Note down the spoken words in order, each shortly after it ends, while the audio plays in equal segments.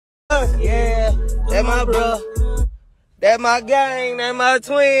bro, yeah, that my bro. That my gang, that my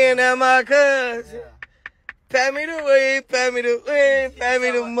twin, that my cousin. Pat me the weed, pat me the wind, pat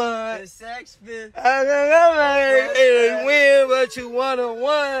me the mud. I can win, but you wanna win.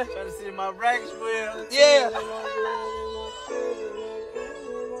 Trying to see my racks real. Yeah.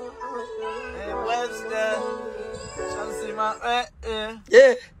 And Webster. Trying to see my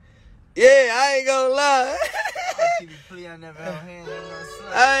Yeah. Yeah, I ain't gonna lie.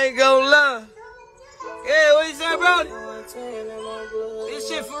 I ain't gonna lie. Yeah, what you say, brody? This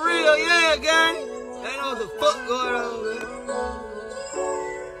shit for real, yeah, gang. They know what the fuck going on, man.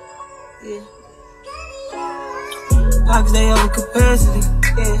 Yeah. Pockets, they over capacity.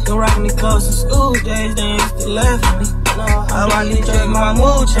 Yeah. Don't rock me close to school days, they ain't still laugh at me. I need to check my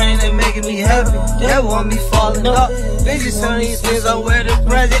mood change, they making me happy. They want me falling up. Bitches on these things, I wear the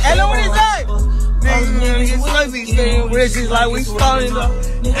present. Hey, look what he say! Niggas sleepy, staying riches like we falling up.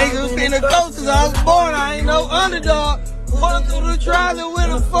 Niggas been the ghost since I was born, I ain't no underdog. Pulling through the trials and with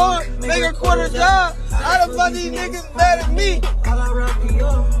a Ford, make a quarter job. How the fuck these niggas mad at me?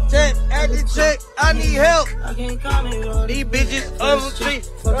 Check after check, I need help. These bitches on the street,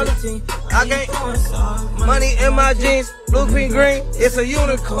 I can't. Money in my jeans, blue, pink, green, it's a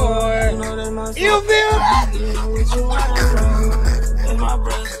unicorn. You feel that?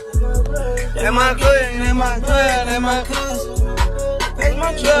 That my cousin, that my cousin, that my cousin. That's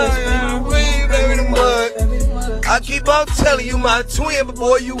my cousin, breathe, baby, the mud. I keep on telling you my twin, but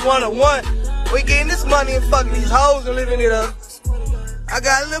boy, you one-on-one. We getting this money and fucking these hoes and living it up. I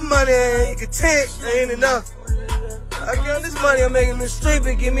got a little money, I ain't content, ain't enough. I got this money, I'm making the street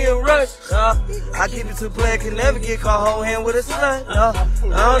and give me a rush. I keep it to play, can never get caught whole hand with a slut. No.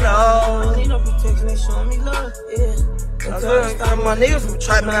 Ain't no protection, they showing me love, yeah. My niggas from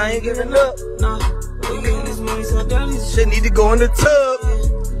trapping, I ain't giving up. Nah, we getting this money so dirty. Shit need to go in the tub.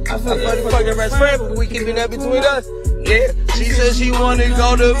 I fuck your best friend, but we keeping that between us. Yeah, she said she wanna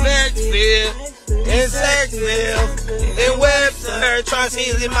go to Maxfield in Saxville in Webster, trying to see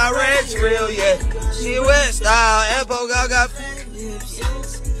is in my ranch real. Yeah, she wet style, Apple got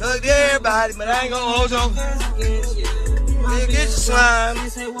hugged everybody, but I ain't gonna hold on. Nigga, get your slime.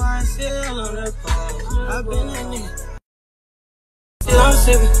 I've been in there. I'm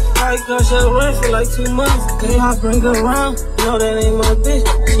sipping, I got shut run for like 2 months. Then I bring her around, you know that ain't my bitch.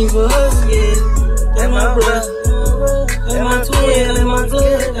 She for us, yeah. That's my brother, that's my twin, that's my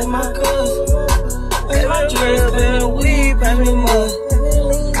good, that's my cousin. That's my dress, man, weed, pass me mud.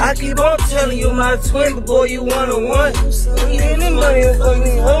 I keep on telling you my twin, but boy, you one-on-one. You getting the money and fuck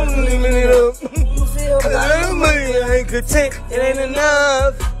me home, living it up. I got the money, I ain't content, it ain't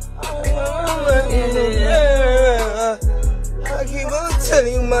enough. I keep on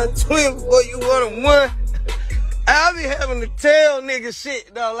telling you my twin, boy, you one-on-one. I be having to tell niggas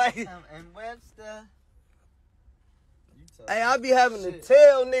shit, though, like. And Webster. Hey, I be having to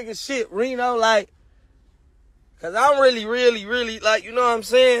tell niggas shit, Reno, like. Cause I'm really, like, you know what I'm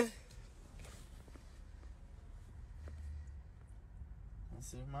saying? I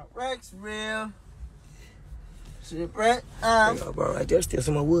see my racks real. Shit, Brett. Bro, right there, still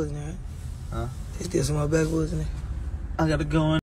some more woods, man. Huh? There's still some more backwoods in there. I gotta go in.